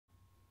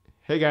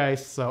Hey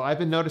guys, so I've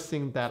been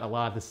noticing that a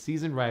lot of the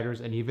seasoned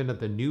riders and even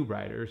the new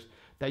riders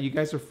that you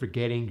guys are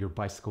forgetting your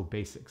bicycle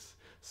basics.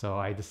 So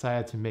I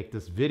decided to make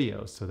this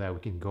video so that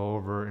we can go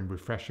over and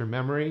refresh your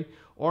memory,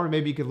 or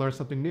maybe you can learn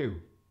something new.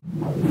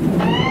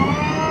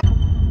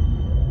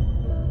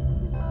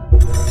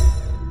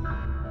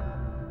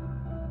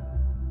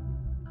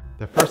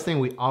 The first thing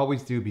we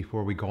always do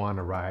before we go on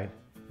a ride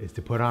is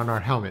to put on our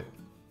helmet.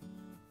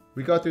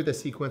 We go through the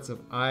sequence of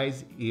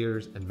eyes,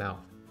 ears, and mouth.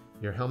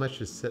 Your helmet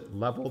should sit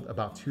leveled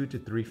about 2 to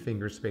 3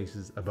 finger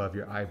spaces above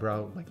your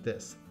eyebrow like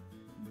this.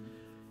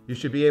 You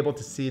should be able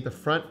to see the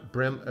front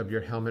brim of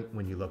your helmet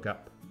when you look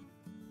up.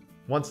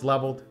 Once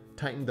leveled,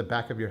 tighten the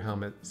back of your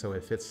helmet so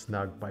it fits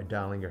snug by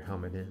dialing your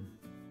helmet in.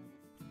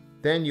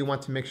 Then you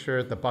want to make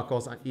sure the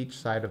buckles on each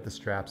side of the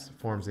straps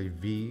forms a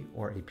V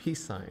or a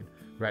peace sign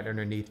right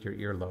underneath your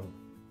earlobe.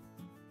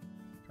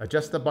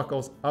 Adjust the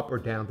buckles up or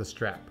down the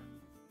strap.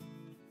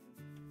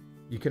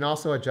 You can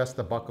also adjust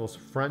the buckles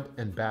front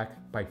and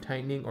back by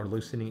tightening or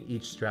loosening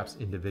each straps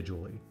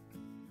individually.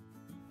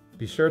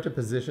 Be sure to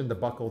position the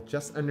buckle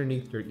just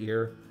underneath your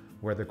ear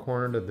where the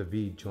corner of the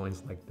V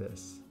joins like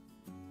this.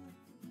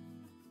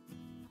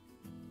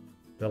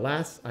 The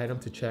last item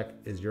to check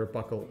is your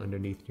buckle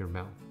underneath your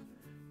mouth.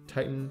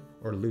 Tighten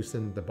or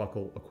loosen the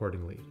buckle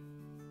accordingly.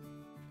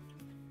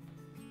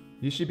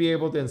 You should be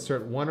able to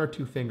insert 1 or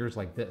 2 fingers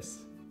like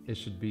this. It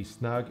should be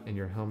snug and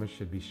your helmet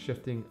should be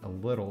shifting a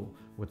little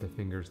with the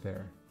fingers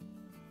there.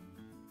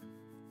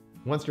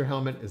 Once your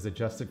helmet is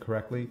adjusted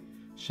correctly,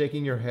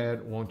 shaking your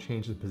head won't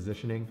change the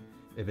positioning.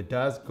 If it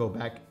does, go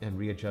back and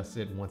readjust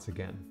it once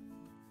again.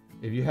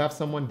 If you have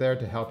someone there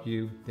to help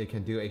you, they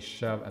can do a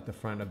shove at the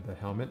front of the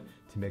helmet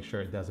to make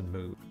sure it doesn't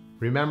move.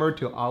 Remember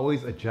to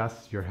always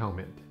adjust your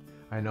helmet.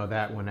 I know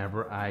that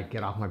whenever I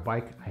get off my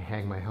bike, I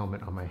hang my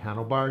helmet on my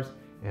handlebars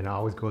and it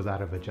always goes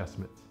out of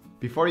adjustment.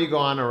 Before you go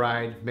on a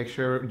ride, make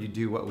sure you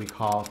do what we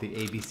call the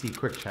ABC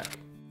quick check.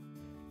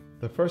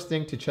 The first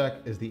thing to check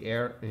is the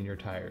air in your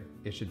tire.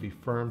 It should be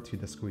firm to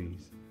the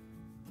squeeze.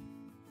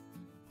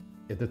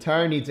 If the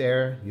tire needs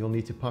air, you'll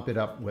need to pump it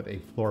up with a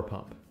floor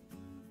pump.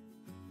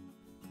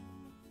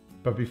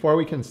 But before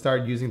we can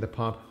start using the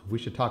pump, we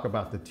should talk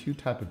about the 2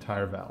 types of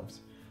tire valves.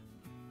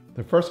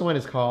 The first one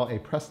is called a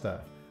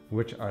Presta,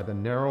 which are the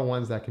narrow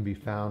ones that can be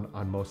found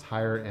on most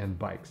higher end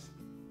bikes.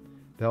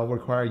 They'll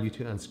require you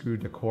to unscrew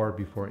the core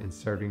before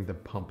inserting the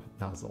pump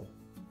nozzle.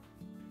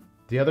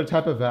 The other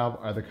type of valve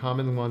are the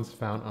common ones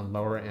found on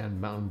lower end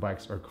mountain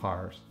bikes or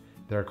cars.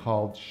 They're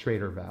called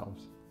Schrader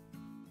valves.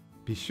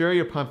 Be sure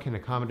your pump can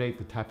accommodate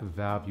the type of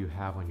valve you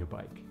have on your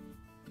bike.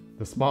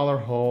 The smaller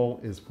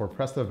hole is for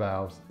Presta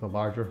valves, the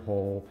larger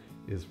hole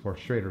is for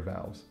Schrader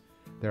valves.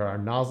 There are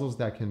nozzles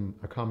that can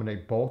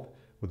accommodate both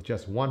with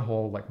just one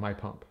hole like my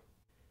pump.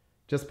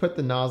 Just put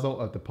the nozzle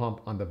of the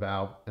pump on the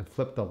valve and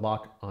flip the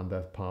lock on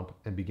the pump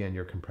and begin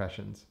your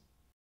compressions.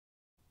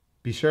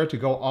 Be sure to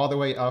go all the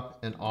way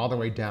up and all the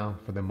way down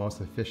for the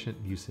most efficient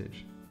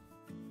usage.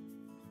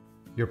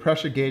 Your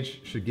pressure gauge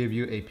should give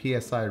you a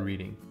PSI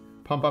reading.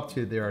 Pump up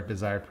to their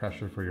desired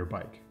pressure for your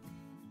bike.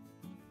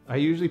 I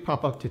usually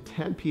pump up to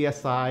 10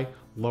 PSI,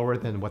 lower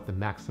than what the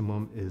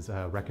maximum is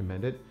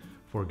recommended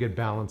for a good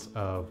balance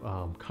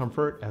of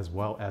comfort as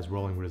well as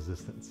rolling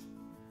resistance.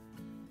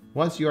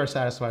 Once you are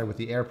satisfied with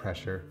the air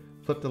pressure,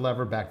 flip the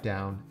lever back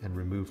down and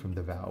remove from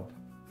the valve.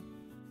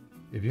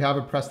 If you have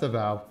a Presta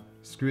valve,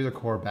 screw the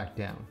core back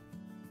down.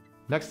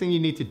 Next thing you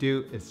need to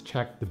do is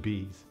check the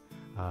B's,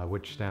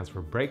 which stands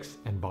for brakes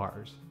and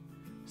bars.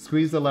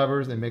 Squeeze the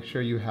levers and make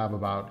sure you have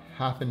about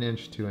 1/2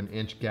 inch to 1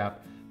 inch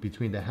gap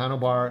between the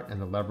handlebar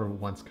and the lever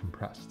once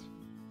compressed.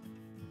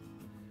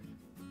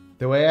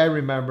 The way I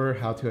remember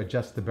how to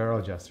adjust the barrel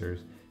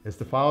adjusters is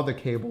to follow the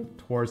cable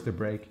towards the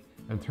brake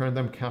and turn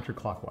them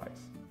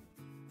counterclockwise.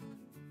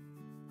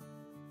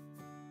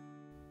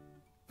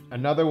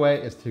 Another way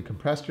is to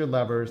compress your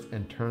levers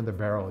and turn the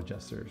barrel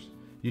adjusters.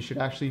 You should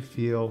actually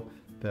feel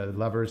the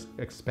levers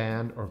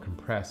expand or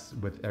compress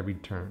with every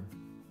turn.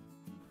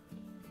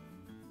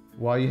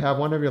 While you have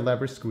one of your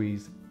levers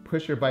squeezed,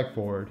 push your bike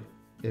forward.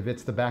 If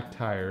it's the back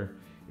tire,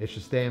 it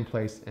should stay in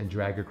place and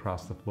drag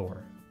across the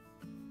floor.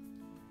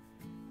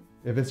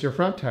 If it's your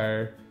front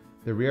tire,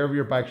 the rear of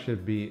your bike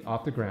should be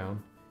off the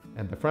ground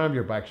and the front of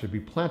your bike should be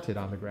planted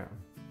on the ground.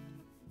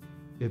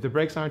 If the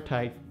brakes aren't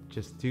tight,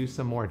 just do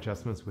some more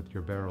adjustments with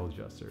your barrel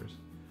adjusters.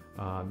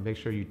 Make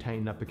sure you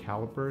tighten up the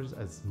calipers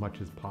as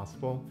much as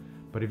possible.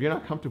 But if you're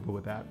not comfortable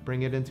with that,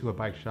 bring it into a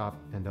bike shop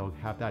and they'll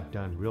have that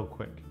done real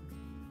quick.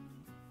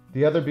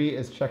 The other B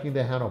is checking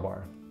the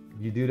handlebar.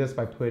 You do this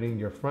by putting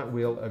your front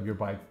wheel of your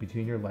bike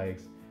between your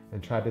legs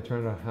and try to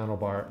turn the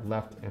handlebar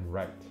left and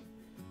right.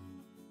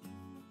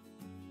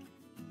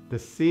 The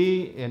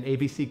C in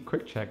ABC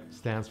Quick Check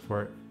stands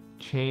for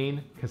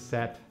chain,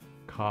 cassette,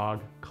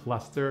 cog,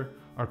 cluster,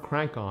 or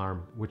crank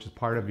arm, which is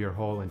part of your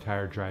whole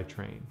entire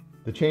drivetrain.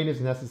 The chain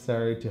is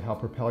necessary to help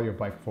propel your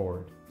bike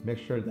forward. Make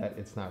sure that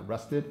it's not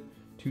rusted,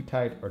 too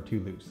tight, or too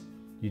loose.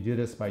 You do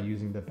this by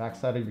using the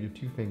backside of your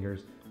 2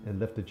 fingers and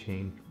lift the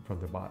chain from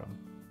the bottom.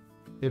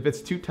 If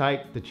it's too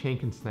tight, the chain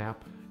can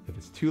snap. If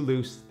it's too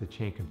loose, the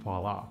chain can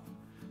fall off.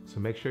 So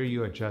make sure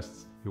you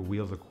adjust your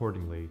wheels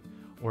accordingly,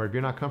 or if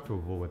you're not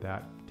comfortable with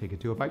that, take it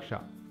to a bike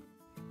shop.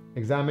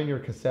 Examine your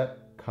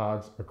cassette,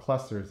 cogs, or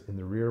clusters in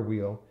the rear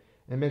wheel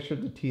and make sure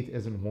the teeth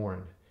isn't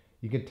worn.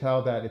 You can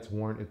tell that it's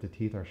worn if the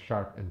teeth are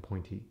sharp and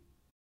pointy.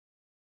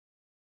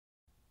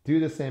 Do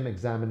the same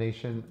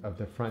examination of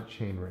the front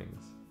chain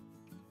rings.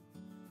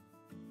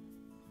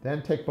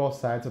 Then take both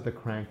sides of the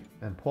crank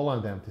and pull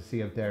on them to see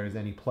if there is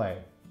any play.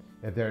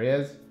 If there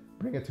is,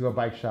 bring it to a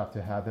bike shop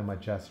to have them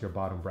adjust your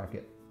bottom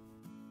bracket.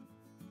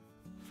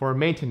 For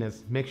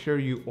maintenance, make sure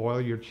you oil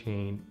your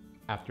chain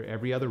after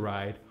every other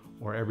ride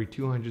or every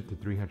 200 to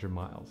 300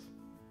 miles.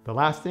 The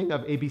last thing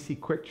of ABC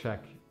Quick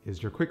Check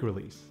is your quick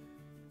release.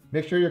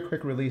 Make sure your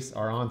quick release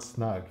are on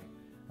snug.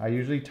 I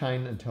usually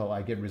tighten until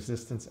I get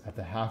resistance at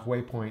the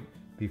halfway point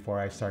before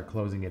I start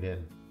closing it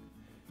in.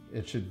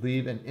 It should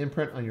leave an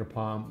imprint on your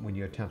palm when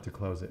you attempt to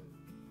close it.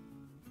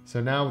 So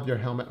now with your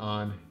helmet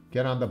on,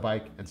 get on the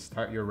bike and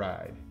start your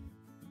ride.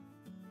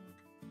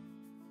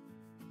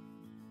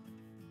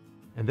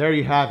 And there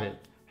you have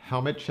it,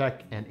 helmet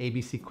check and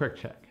ABC Quick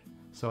Check.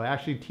 So I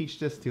actually teach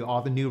this to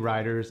all the new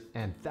riders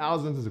and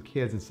thousands of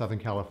kids in Southern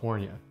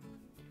California.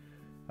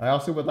 I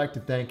also would like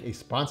to thank a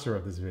sponsor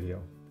of this video.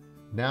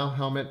 Now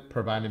Helmet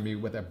provided me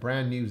with a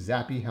brand new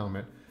Zappy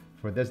helmet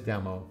for this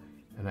demo,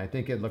 and I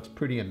think it looks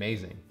pretty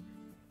amazing.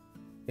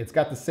 It's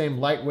got the same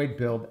lightweight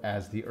build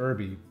as the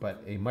Irby,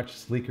 but a much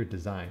sleeker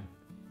design.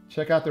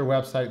 Check out their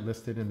website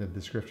listed in the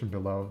description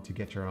below to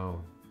get your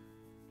own.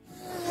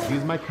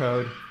 Use my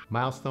code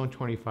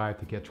milestone25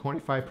 to get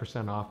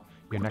 25% off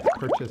your next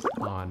purchase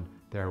on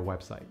their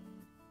website.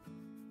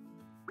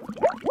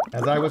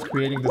 As I was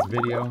creating this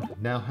video,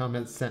 Now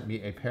Helmet sent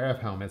me a pair of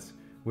helmets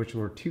which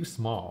were too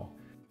small.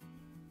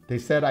 They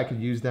said I could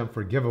use them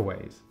for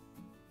giveaways.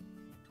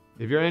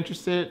 If you're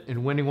interested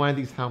in winning one of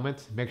these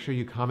helmets, make sure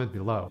you comment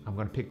below. I'm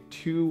going to pick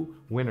 2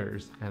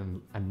 winners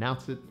and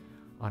announce it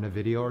on a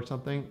video or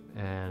something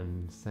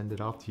and send it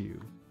off to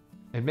you.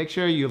 And make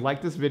sure you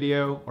like this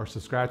video or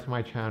subscribe to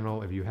my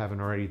channel if you haven't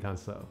already done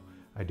so.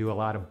 I do a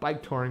lot of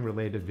bike touring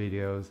related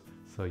videos,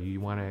 so you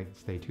want to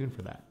stay tuned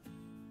for that.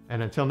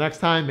 And until next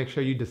time, make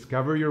sure you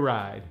discover your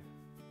ride.